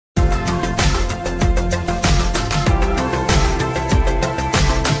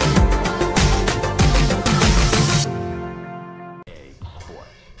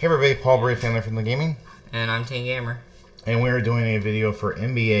everybody, Paul Bray, family from the gaming. And I'm Teen Gamer. And we're doing a video for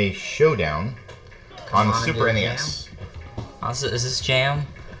NBA Showdown on the Super NES. Also, is this jam?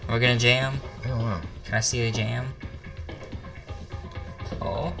 Are we gonna jam? I don't know. Can I see a jam?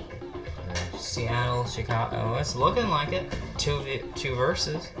 Oh. Seattle, Chicago. Oh, it's looking like it. Two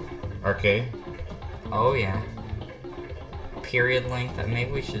verses. Arcade. Oh yeah. Period length.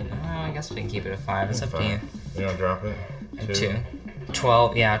 Maybe we should. Oh, I guess we can keep it at 5. It's up to you. You don't drop it. 2.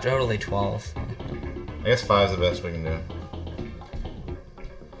 12. Yeah, totally 12. I guess 5 is the best we can do.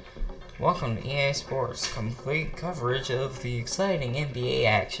 Welcome to EA Sports, complete coverage of the exciting NBA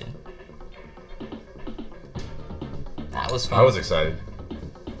action. That was fun. I was excited.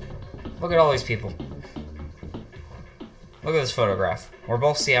 Look at all these people. Look at this photograph. We're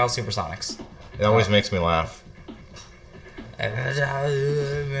both Seattle Supersonics. It always makes me laugh. You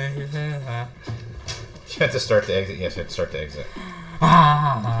have to start the exit. Yes, you have to start the exit.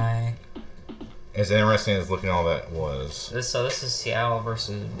 Hi. As interesting as looking at all that was. So this is Seattle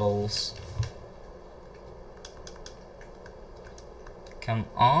versus Bulls. Come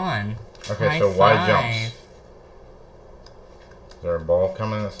on. Okay, High so five. wide jumps. Is there a ball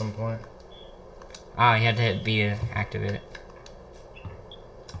coming at some point? Oh, you had to hit B to activate it.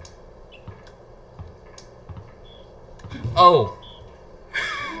 Oh!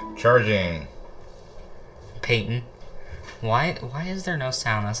 Charging. Peyton. Why is there no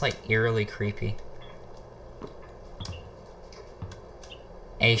sound? That's like eerily creepy.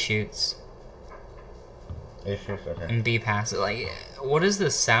 A shoots. A shoots, okay. And B passes. Like, what is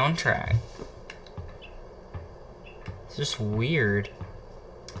this soundtrack? It's just weird.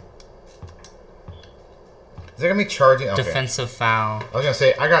 Is it gonna be charging? Okay. Defensive foul. I was gonna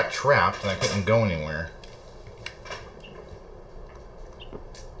say, I got trapped and I couldn't go anywhere.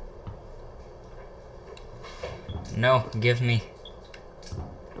 No, give me.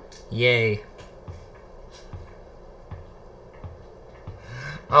 Yay.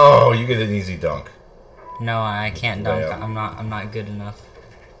 Oh, you get an easy dunk. No, I can't dunk. Layup. I'm not good enough.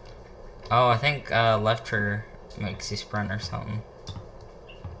 Oh, I think left trigger makes you sprint or something.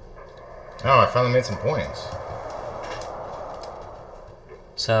 Oh, I finally made some points.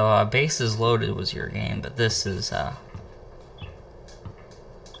 So bases loaded was your game, but this is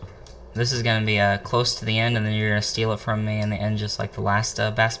gonna be close to the end, and then you're gonna steal it from me in the end, just like the last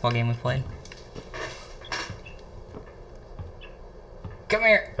basketball game we played. Come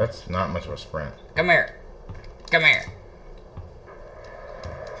here. That's not much of a sprint. Come here. Come here.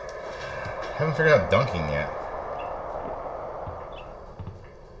 Haven't figured out dunking yet.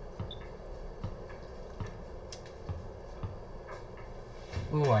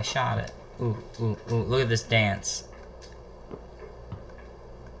 Ooh, I shot it. Ooh, ooh, ooh. Look at this dance.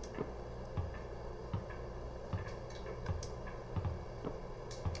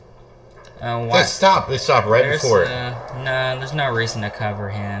 They stopped right before it. No, there's no reason to cover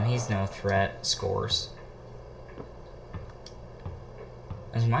him. He's no threat. Scores.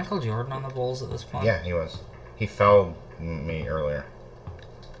 Is Michael Jordan on the Bulls at this point? Yeah, he was. He fouled me earlier.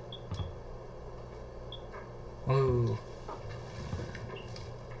 Ooh.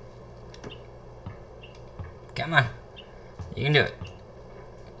 Come on. You can do it.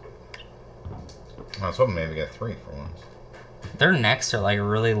 I was hoping maybe get 3 for once. Their necks are like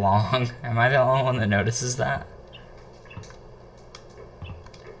really long. Am I the only one that notices that?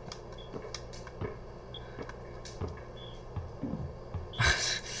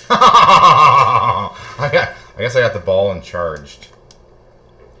 I guess I got the ball and charged.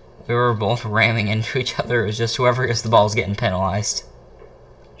 We were both ramming into each other. It was just whoever gets the ball is getting penalized.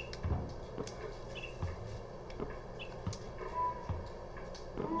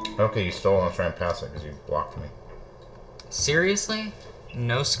 Okay, you stole and I was trying to pass it because you blocked me. Seriously?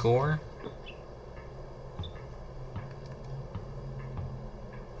 No score?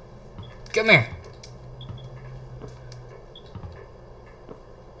 Come here.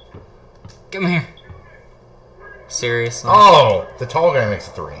 Come here. Seriously? Oh! The tall guy makes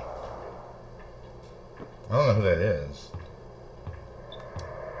a 3. I don't know who that is.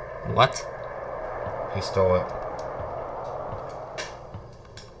 What? He stole it.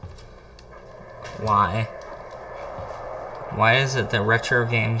 Why? Why is it that retro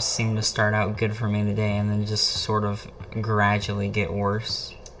games seem to start out good for me today and then just sort of gradually get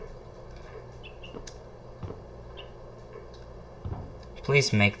worse?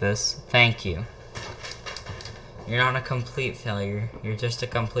 Please make this. Thank you. You're not a complete failure. You're just a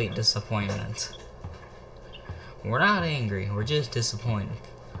complete disappointment. We're not angry. We're just disappointed.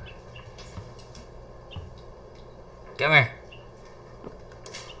 Come here.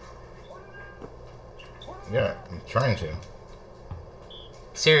 Yeah, I'm trying to.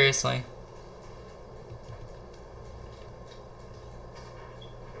 Seriously.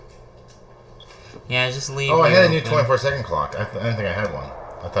 Yeah, just leave. Oh, I had a new open. 24-second clock. I didn't think I had one.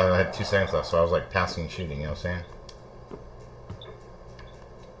 I thought I had 2 seconds left, so I was like passing and shooting, you know what I'm saying?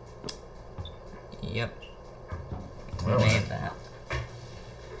 Yep. Well, Made that.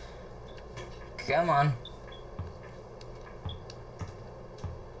 Come on.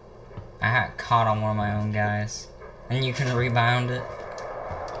 I got caught on one of my own guys. And you can rebound it.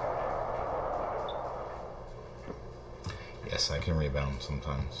 Yes, I can rebound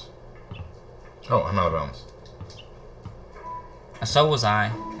sometimes. Oh, I'm out of bounds. So was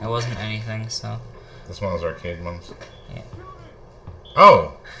I. It wasn't anything, so. This one was arcade ones. Yeah.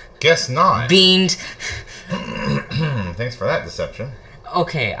 Oh! Guess not. Beamed! Thanks for that deception.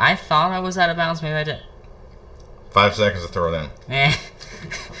 Okay, I thought I was out of bounds. Maybe I didn't. 5 seconds to throw it in. Eh.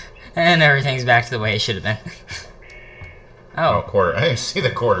 And everything's back to the way it should have been. Oh, quarter. I didn't see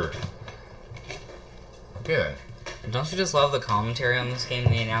the quarter. Okay then. Don't you just love the commentary on this game?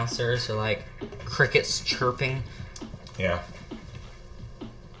 The announcers are like crickets chirping. Yeah.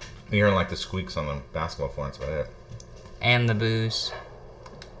 You're hearing like the squeaks on the basketball floor, that's about it. And the booze.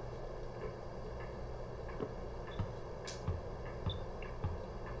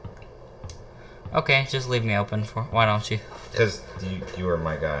 Okay, just leave me open for. Why don't you? Because you were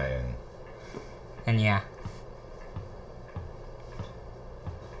my guy, And yeah.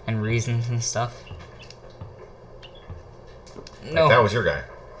 And reasons and stuff. No. That was your guy.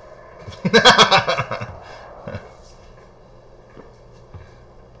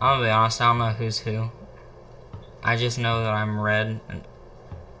 I'm gonna be honest, I don't know who's who. I just know that I'm red and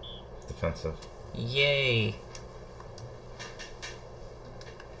Defensive. yay.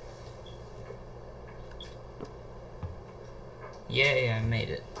 Yay, I made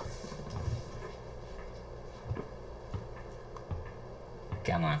it.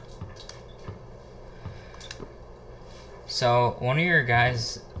 Come on. So, one of your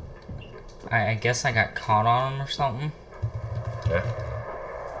guys, I guess I got caught on him or something. Yeah.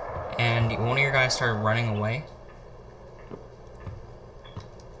 And one of your guys started running away.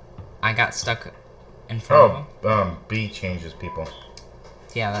 I got stuck in front of him. B changes people.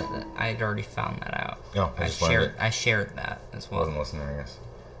 Yeah, I had already found that out. Oh, I just learned it. I shared that as well. Wasn't listening, I guess.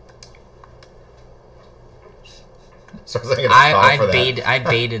 So I was like, I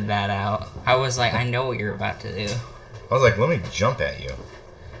baited that out. I was like, I know what you're about to do. I was like, let me jump at you.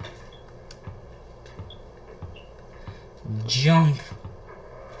 Jump.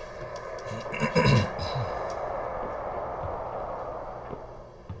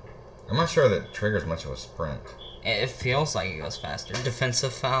 I'm not sure that triggers much of a sprint. It feels like it goes faster.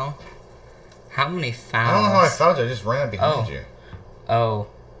 Defensive foul. How many fouls? I don't know how I fouled you. I just ran up behind you. Oh.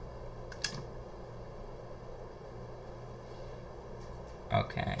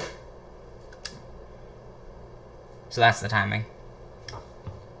 Okay. So that's the timing.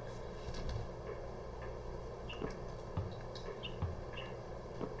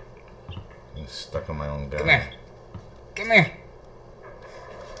 I'm stuck on my own guy. Come here. Come here.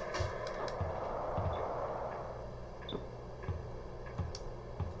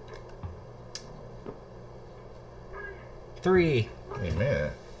 Three. You made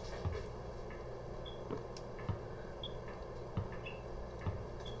it.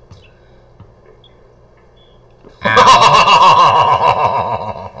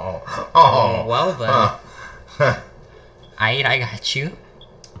 Oh, well then. I got you.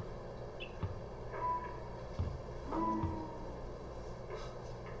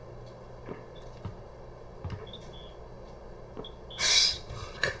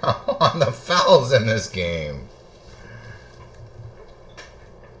 Come on, the fouls in this game.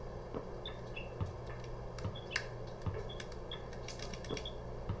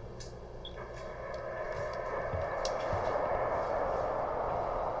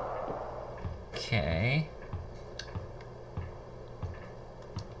 Okay.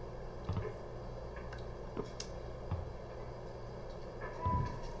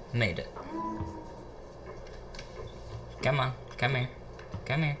 Made it. Come on, come here.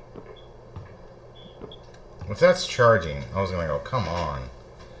 Come here. If that's charging, I was gonna go, come on.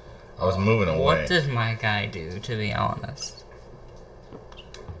 I was moving away. What did my guy do, to be honest?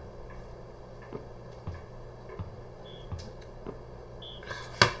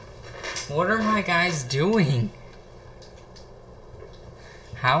 What are my guys doing?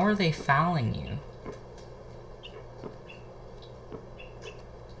 How are they fouling you?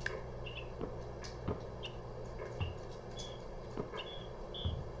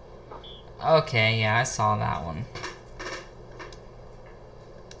 Okay, yeah, I saw that one.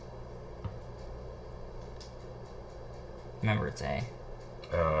 Remember, it's A.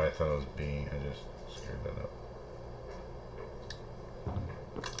 Oh, I thought it was B. I just screwed that up.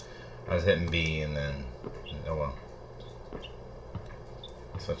 I was hitting B and then... Oh well.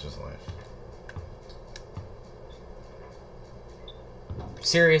 Such is life.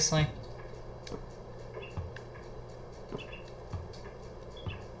 Seriously?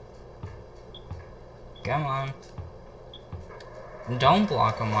 Come on. Don't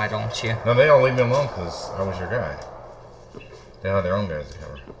block them, why don't you? No, they all leave me alone because I was your guy. They had their own guys to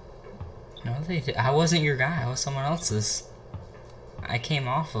cover. No, they did. I wasn't your guy, I was someone else's. I came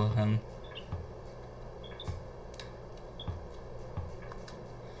off of him.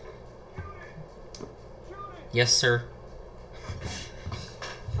 Yes, sir.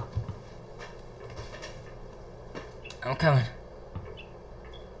 I'm coming.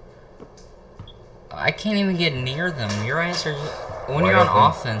 I can't even get near them. Your eyes are just, when you're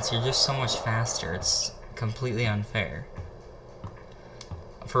on offense, you're just so much faster. It's completely unfair.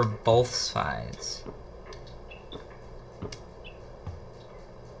 For both sides.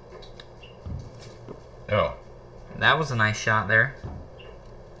 Oh. That was a nice shot there.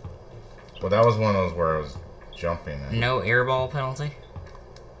 Well, that was one of those where I was jumping. No airball penalty?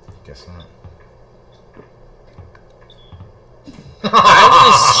 Guess not. I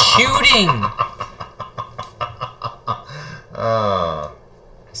was shooting!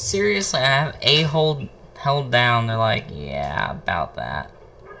 Seriously, I have A held down. They're like, yeah, about that.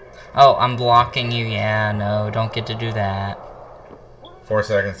 Oh, I'm blocking you. Yeah, no, don't get to do that. 4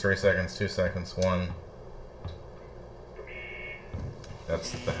 seconds, 3 seconds, 2 seconds, 1.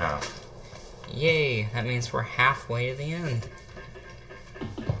 That's the half. Yay, that means we're halfway to the end.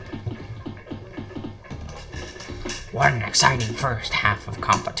 What an exciting first half of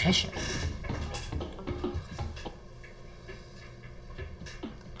competition.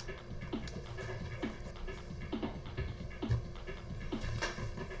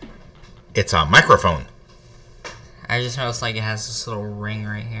 It's a microphone. I just noticed like it has this little ring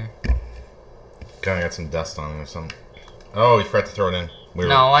right here. Kind of got some dust on it or something. Oh, you forgot to throw it in.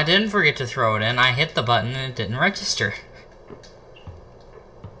 No, I didn't forget to throw it in. I hit the button and it didn't register.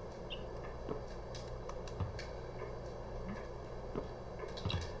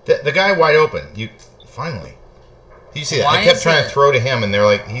 The guy wide open. You finally. You see that? I kept trying to throw to him, and they're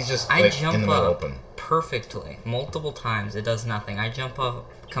like, he's just like in the middle open. Perfectly, multiple times. It does nothing. I jump up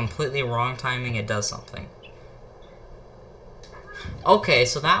completely wrong timing. It does something. Okay,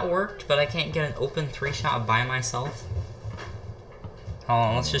 so that worked, but I can't get an open 3-shot by myself. Hold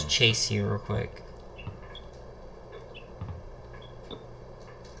on, let's just chase you real quick.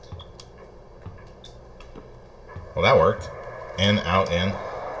 Well, that worked. In, out, in.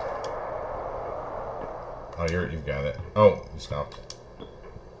 Oh, you've got it. Oh, you stopped.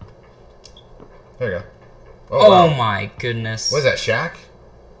 There you go. Oh wow. My goodness. What is that, Shaq?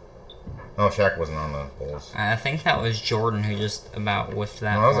 Oh, Shaq wasn't on the Bulls. I think that was Jordan who just about whiffed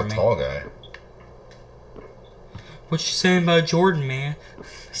that no, that for was me. a tall guy. What you saying about Jordan, man?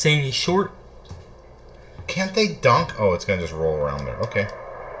 Saying he's short? Can't they dunk? Oh, it's gonna just roll around there. Okay.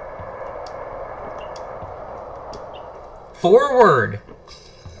 Forward!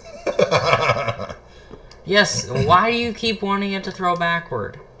 Yes, why do you keep wanting it to throw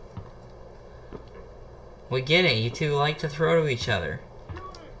backward? We get it, you two like to throw to each other.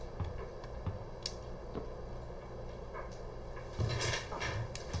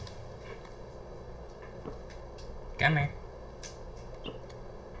 Come here.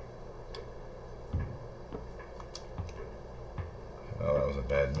 Oh, that was a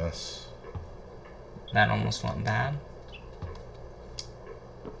bad miss. That almost went bad.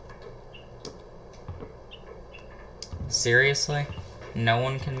 Seriously? No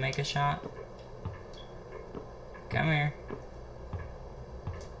one can make a shot? Come here.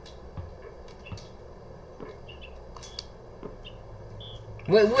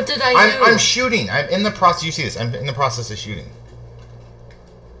 Wait, what did I do? I'm shooting. I'm in the process. You see this? I'm in the process of shooting.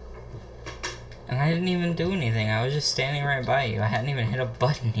 And I didn't even do anything. I was just standing right by you. I hadn't even hit a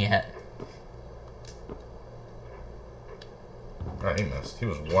button yet. Oh, he missed. He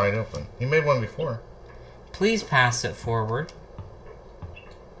was wide open. He made one before. Please pass it forward.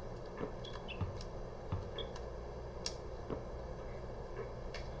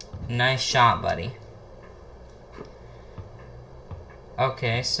 Nice shot, buddy.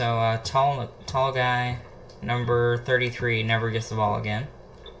 Okay, so tall guy, number 33, never gets the ball again.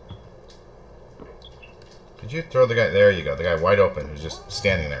 Did you throw the guy? There you go. The guy wide open who's just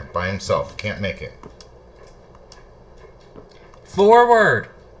standing there by himself. Can't make it. Forward!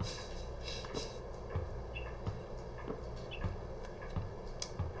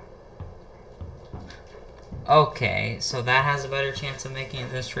 Okay, so that has a better chance of making it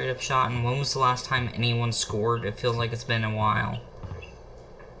than a straight-up shot. And when was the last time anyone scored? It feels like it's been a while.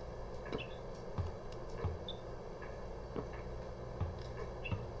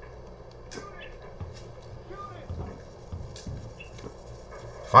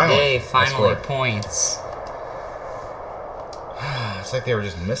 Finally. Yay, finally, points. It's like they were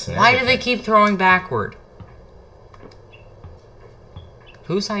just missing Why do they keep throwing backward?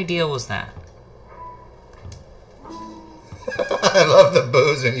 Whose idea was that? I love the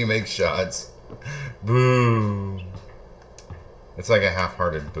boos when you make shots. Boo. It's like a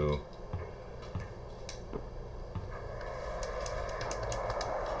half-hearted boo.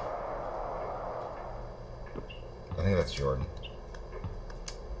 I think that's Jordan.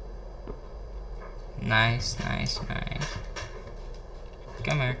 Nice, nice, nice.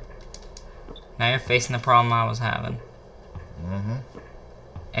 Come here. Now you're facing the problem I was having. Mm-hmm.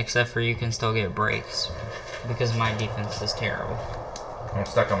 Except for you can still get breaks. Because my defense is terrible. I'm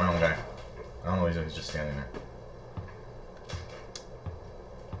stuck on my own guy. I don't know, he's just standing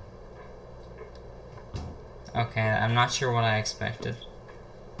there. Okay, I'm not sure what I expected.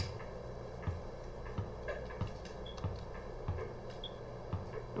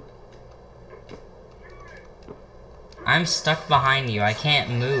 I'm stuck behind you. I can't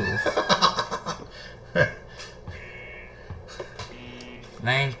move.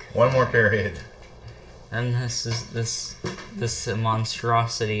 One more period. And this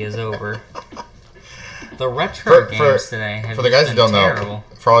monstrosity is over. The retro games today have for the guys been who don't terrible. know,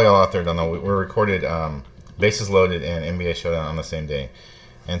 for all y'all out there who don't know, we recorded Bases Loaded and NBA Showdown on the same day.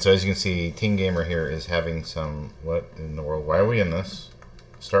 And so as you can see, Teen Gamer here is having some, what in the world? Why are we in this?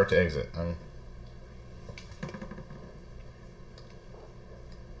 Start to exit.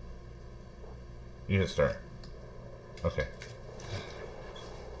 You hit start. Okay.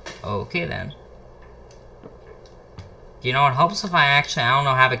 Okay then. You know what helps if I don't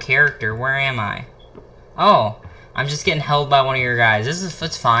know, have a character. Where am I? Oh, I'm just getting held by one of your guys.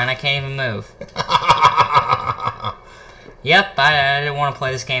 It's fine. I can't even move. Yep, I didn't want to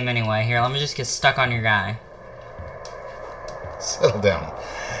play this game anyway. Here, let me just get stuck on your guy. Settle down.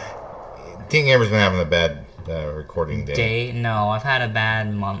 Teen Gamer's been having a bad recording day. No, I've had a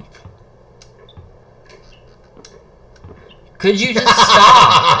bad month. Could you just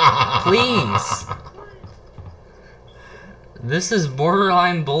stop? Please. This is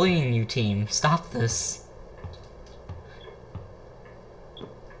borderline bullying, you team. Stop this.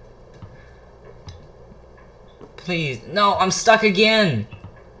 Please. No, I'm stuck again.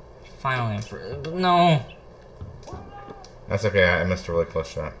 Finally, no. That's okay, I missed a really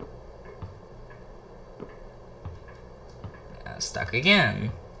close shot. Stuck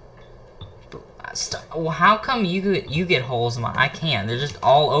again. Well, how come you get holes in I can't? They're just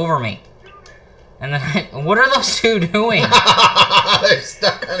all over me. And then what are those two doing? They're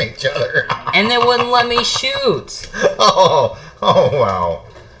stuck on each other. And they wouldn't let me shoot. Oh wow.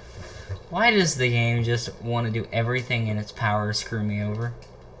 Why does the game just want to do everything in its power to screw me over?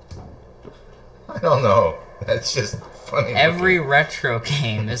 I don't know. That's just funny. Every retro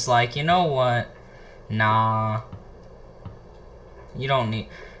game is like, you know what? Nah. You don't need...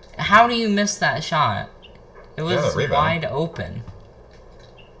 How do you miss that shot? It was wide open.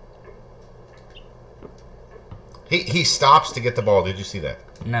 He stops to get the ball. Did you see that?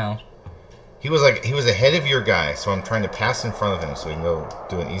 No. He was ahead of your guy, so I'm trying to pass in front of him so he can go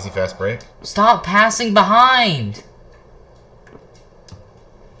do an easy fast break. Stop passing behind.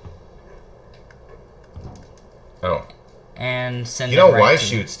 Oh. And send. You know Y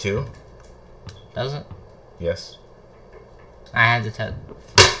shoots too. Does it? Yes. I had to tell.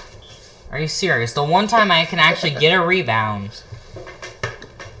 Are you serious? The one time I can actually get a rebound.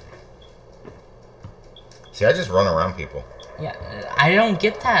 See, I just run around people. Yeah, I don't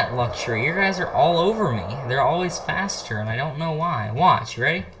get that luxury. Your guys are all over me. They're always faster, and I don't know why. Watch, you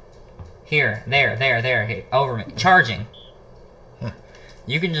ready? Here, there, here, over me. Charging.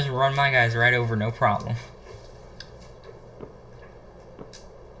 You can just run my guys right over, no problem.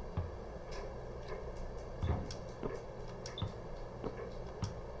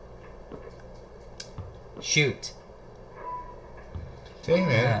 Shoot. Dang,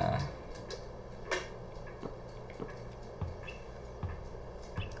 man.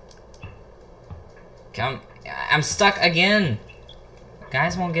 Come. I'm stuck again.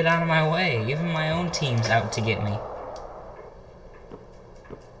 Guys won't get out of my way. Even my own team's out to get me.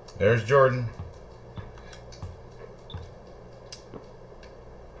 There's Jordan.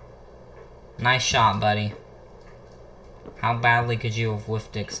 Nice shot, buddy. How badly could you have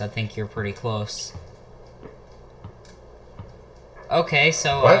whiffed it? 'Cause I think you're pretty close. Okay,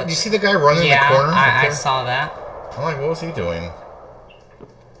 so... What? Did you see the guy running in the corner? Yeah, I saw that. I'm like, what was he doing?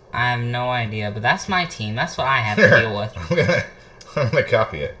 I have no idea, but that's my team. That's what I have to deal with. I'm gonna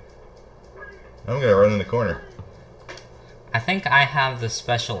copy it. I'm gonna run in the corner. I think I have the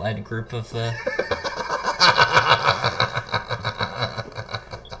special ed group of the...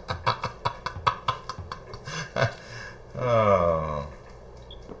 Oh.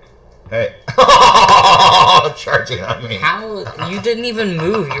 Hey. Charging on me. How? You didn't even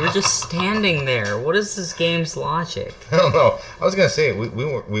move. You were just standing there. What is this game's logic? I don't know. I was gonna say, we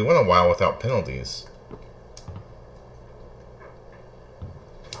went a while without penalties.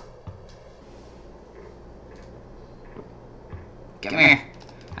 Come here.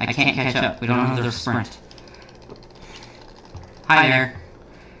 I can't catch up. We don't have their sprint. Hi there.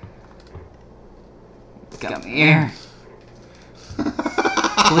 Come here.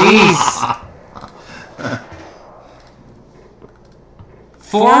 Please.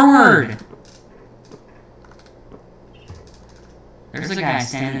 Forward. There's a guy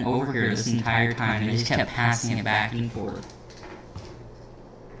standing over here this entire time, and he just kept passing it back and forth.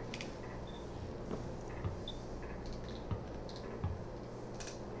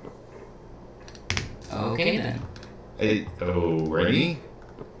 Okay then. Hey, oh, ready?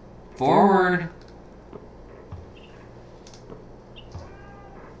 Forward.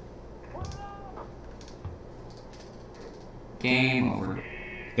 Game over.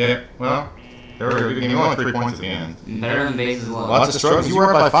 Yeah, well, there we go. Good game. You only 3 points at the end. Better than bases loaded. Lots of struggles. You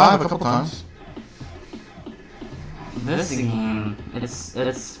were up by 5 a couple times. This game,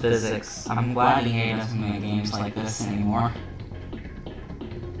 it's physics. I'm glad EA doesn't make games like this anymore.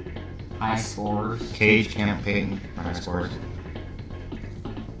 High scores. Cage campaign. High scores.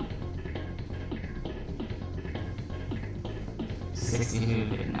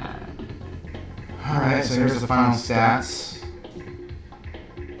 Alright, so here's the final stats.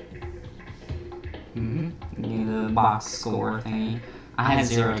 The box score thingy. I had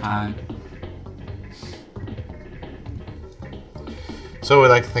 0 time. So we'd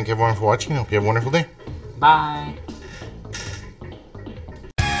like to thank everyone for watching. Hope you have a wonderful day. Bye.